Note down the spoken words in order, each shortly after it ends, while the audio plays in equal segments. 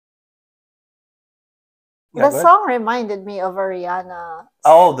Yeah, The go ahead. song reminded me of a Rihanna.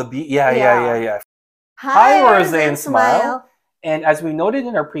 Oh, the beat. Yeah, yeah, yeah, Yeah. yeah. Hi, Hi, Rose Rose and and Smile. Smile. And as we noted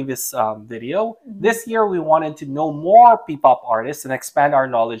in our previous video, Mhm. this year we wanted to know more P-pop artists and expand our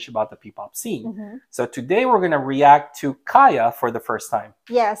knowledge about the P-pop scene. Mhm. So today we're going to react to Kaia for the first time.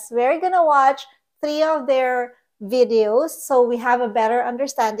 Yes, we're gonna watch 3 of their videos so we have a better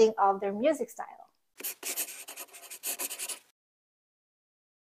understanding of their music style.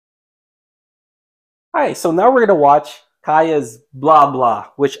 Alright, so now we're going to watch Kaia's Blah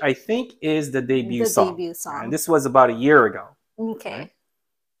Blah, which I think is the debut The song. debut song. And this was about a year ago. Okay.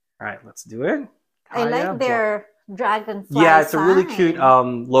 Alright, let's do it. I like their dragonfly Yeah, it's sign. a really cute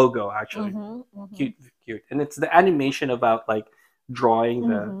logo, actually. Mm-hmm. Cute, cute. And it's the animation about like drawing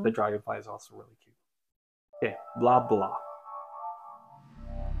Mm-hmm. the dragonfly is also really cute. Okay, Blah Blah.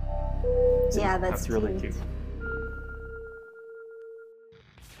 See, Yeah, that's really cute.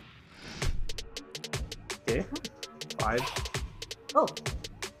 Okay, 5. Oh,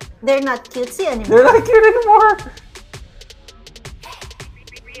 they're not cutesy anymore. They're not cute anymore.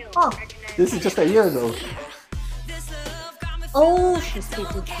 Oh, this is just a year ago. Oh, she's cute.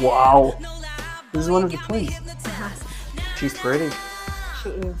 Wow, this is one of the twins. She's pretty. She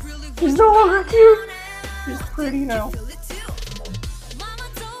is. She's no longer cute. She's pretty now.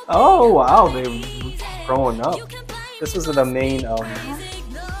 Oh wow, they've grown up. This was the main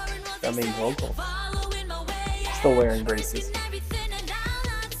vocal. Still wearing braces. This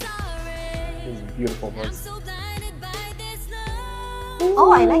is a beautiful voice.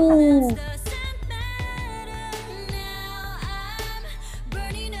 Oh, I like that.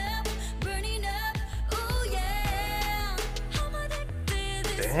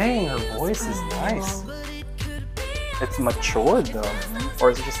 Dang, her voice is nice. It's matured though. Or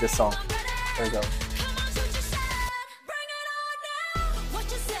is it just this song? There we go.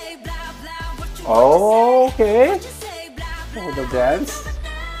 Oh, okay. Oh, the dance.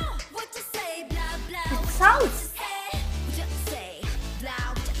 It sounds.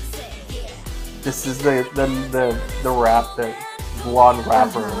 This is the rap, the blonde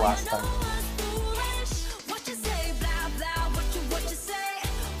rapper last time.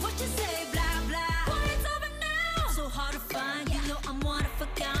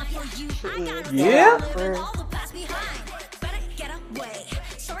 Yeah.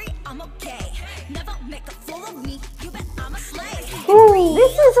 Ooh,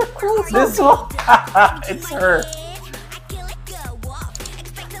 this is a cool song. This one, it's her.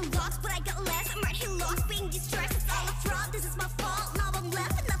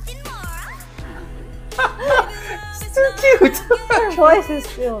 It's too cute. Her voice is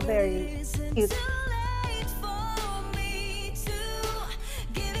still very cute.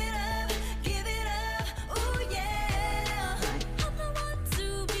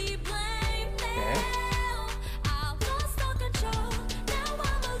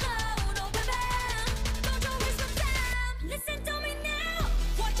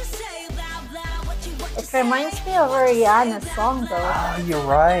 It reminds me of a Rihanna song though. Oh, you're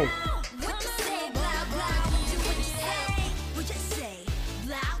right.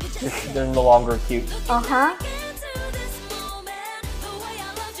 They're no longer cute. Uh-huh.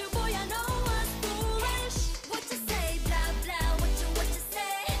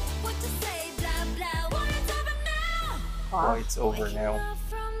 Wow. Oh, it's over now.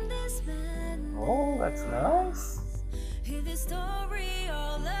 Oh, that's nice.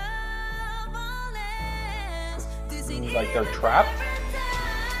 Like they're trapped.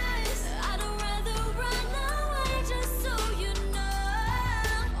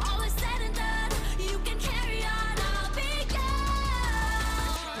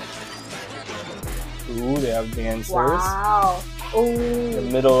 Ooh, they have dancers. Wow. Ooh. In the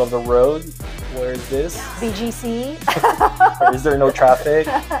middle of the road. Where is this? BGC. Or is there no traffic?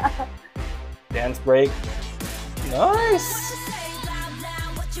 Dance break. Nice.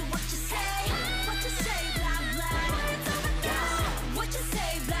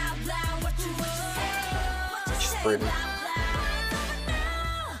 She's pretty.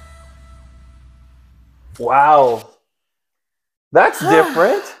 Wow. That's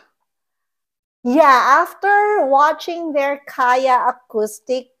different. Yeah, after watching their Kaia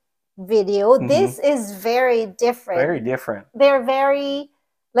acoustic video, this is very different. Very different. They're very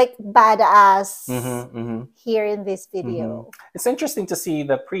like badass here in this video. It's interesting to see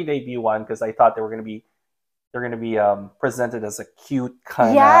the pre-debut one because I thought they were going to be presented as a cute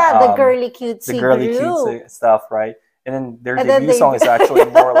kind of the girly cutesy cute stuff, right? And then their debut song is actually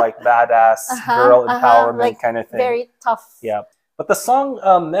more like badass girl empowerment like kind of thing. Very tough. Yeah. But the song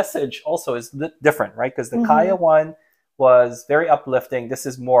message also is different, right? Because the Kaia one was very uplifting. This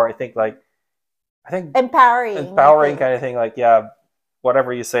is more, I think, like I think empowering kind of thing, like, yeah,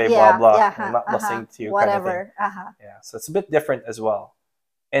 whatever you say, blah, blah. I'm not listening to you whatever. kind of thing. Yeah, so it's a bit different as well.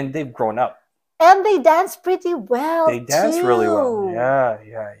 And they've grown up. And they dance pretty well. They dance really well. Yeah.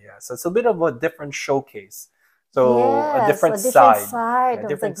 So it's a bit of a different showcase. So a different side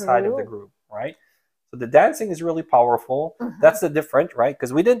of the group, right? So the dancing is really powerful. That's the different, right?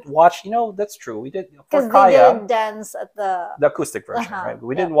 Because we didn't watch, that's true. We did for Kaia. They didn't dance at the acoustic version, right?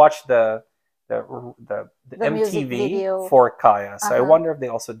 We didn't watch the MTV for Kaia. So I wonder if they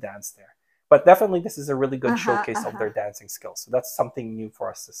also danced there. But definitely this is a really good showcase of their dancing skills. So that's something new for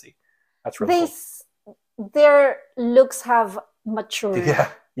us to see. That's really cool. Their looks have matured.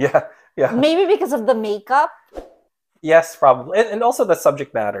 Yeah. Maybe because of the makeup. Yes, probably. And also the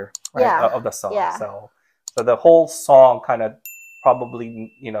subject matter, right, of the song. Yeah. So the whole song kind of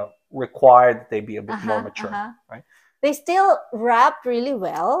probably, required that they be a bit more mature, right? They still rap really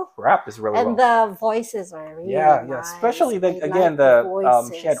well. Rap is really and well. And the voices are really nice. Especially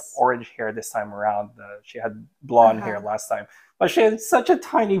she had orange hair this time around. She had blonde hair last time. But she had such a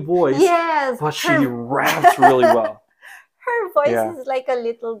tiny voice. Yes. But she raps really well. Her voice is like a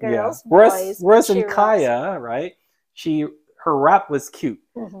little girl's voice. Whereas in Kaia, right, her rap was cute.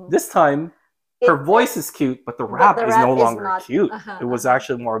 This time, her voice is cute, but the rap is no longer cute. It was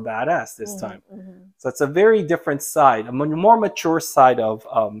actually more badass this time. So it's a very different side, a more mature side of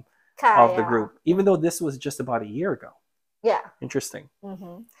the group, even though this was just about a year ago. Yeah. Interesting.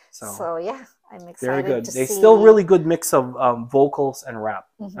 So yeah, I'm excited. Very good. They still really good mix of vocals and rap.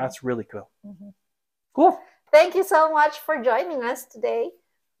 That's really cool. Cool. Thank you so much for joining us today.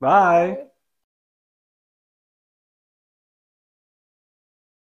 Bye.